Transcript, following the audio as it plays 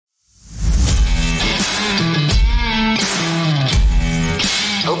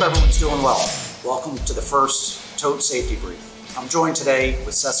doing well. Welcome to the first TOTE Safety Brief. I'm joined today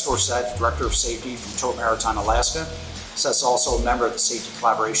with Seth Storset, Director of Safety from TOTE Maritime Alaska. Seth's also a member of the Safety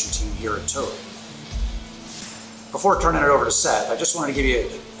Collaboration Team here at TOTE. Before turning it over to Seth, I just wanted to give you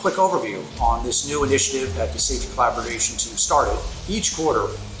a quick overview on this new initiative that the Safety Collaboration Team started. Each quarter,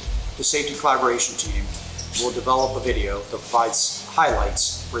 the Safety Collaboration Team will develop a video that provides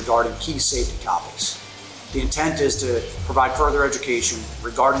highlights regarding key safety topics. The intent is to provide further education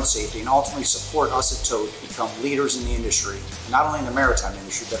regarding safety and ultimately support us at TOTE to become leaders in the industry, not only in the maritime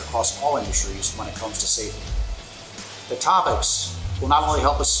industry, but across all industries when it comes to safety. The topics will not only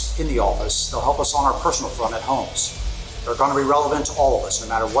help us in the office, they'll help us on our personal front at homes. They're going to be relevant to all of us, no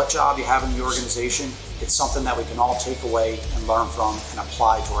matter what job you have in the organization. It's something that we can all take away and learn from and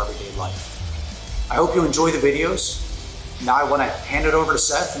apply to our everyday life. I hope you enjoy the videos. Now I want to hand it over to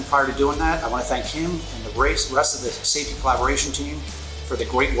Seth, and prior to doing that, I want to thank him and the rest of the Safety Collaboration Team for the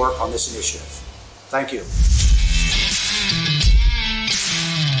great work on this initiative. Thank you.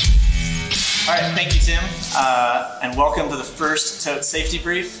 All right, thank you, Tim, and welcome to the first TOTE Safety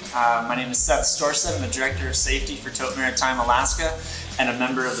Brief. My name is Seth Storset. I'm the Director of Safety for TOTE Maritime Alaska and a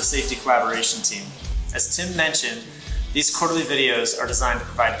member of the Safety Collaboration Team. As Tim mentioned, these quarterly videos are designed to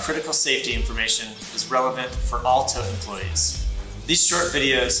provide critical safety information that is relevant for all TOTE employees. These short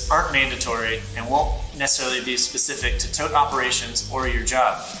videos aren't mandatory and won't necessarily be specific to TOTE operations or your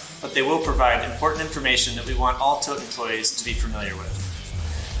job, but they will provide important information that we want all TOTE employees to be familiar with.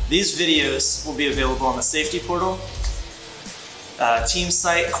 These videos will be available on the safety portal, team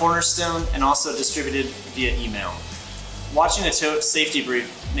site, Cornerstone, and also distributed via email. Watching a TOTE Safety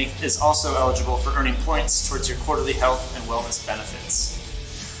Brief is also eligible for earning points towards your quarterly health and wellness benefits.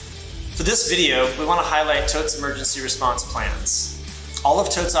 For this video, we want to highlight TOTE's emergency response plans. All of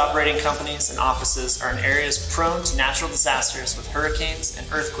TOTE's operating companies and offices are in areas prone to natural disasters, with hurricanes and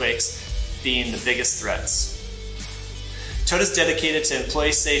earthquakes being the biggest threats. TOTE is dedicated to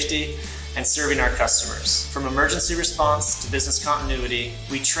employee safety and serving our customers. From emergency response to business continuity,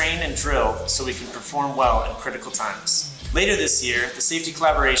 we train and drill so we can perform well in critical times. Later this year, the Safety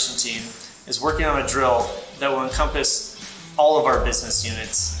Collaboration Team is working on a drill that will encompass all of our business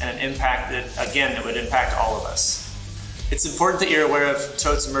units and an impact that would impact all of us. It's important that you're aware of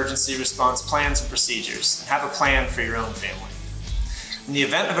TOTE's emergency response plans and procedures and have a plan for your own family. In the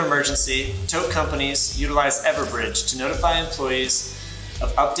event of emergency, TOTE companies utilize Everbridge to notify employees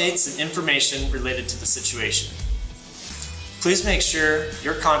of updates and information related to the situation. Please make sure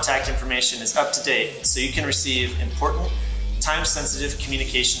your contact information is up to date so you can receive important, time-sensitive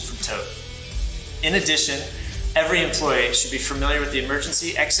communication from TOTE. In addition, every employee should be familiar with the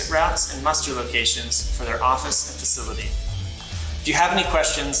emergency exit routes and muster locations for their office and facility. If you have any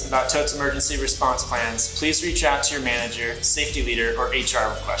questions about TOTE's emergency response plans, please reach out to your manager, safety leader, or HR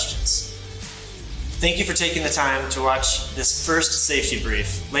with questions. Thank you for taking the time to watch this first safety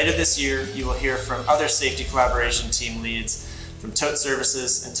brief. Later this year, you will hear from other Safety Collaboration Team leads from TOTE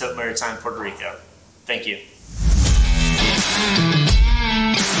Services and TOTE Maritime Puerto Rico. Thank you.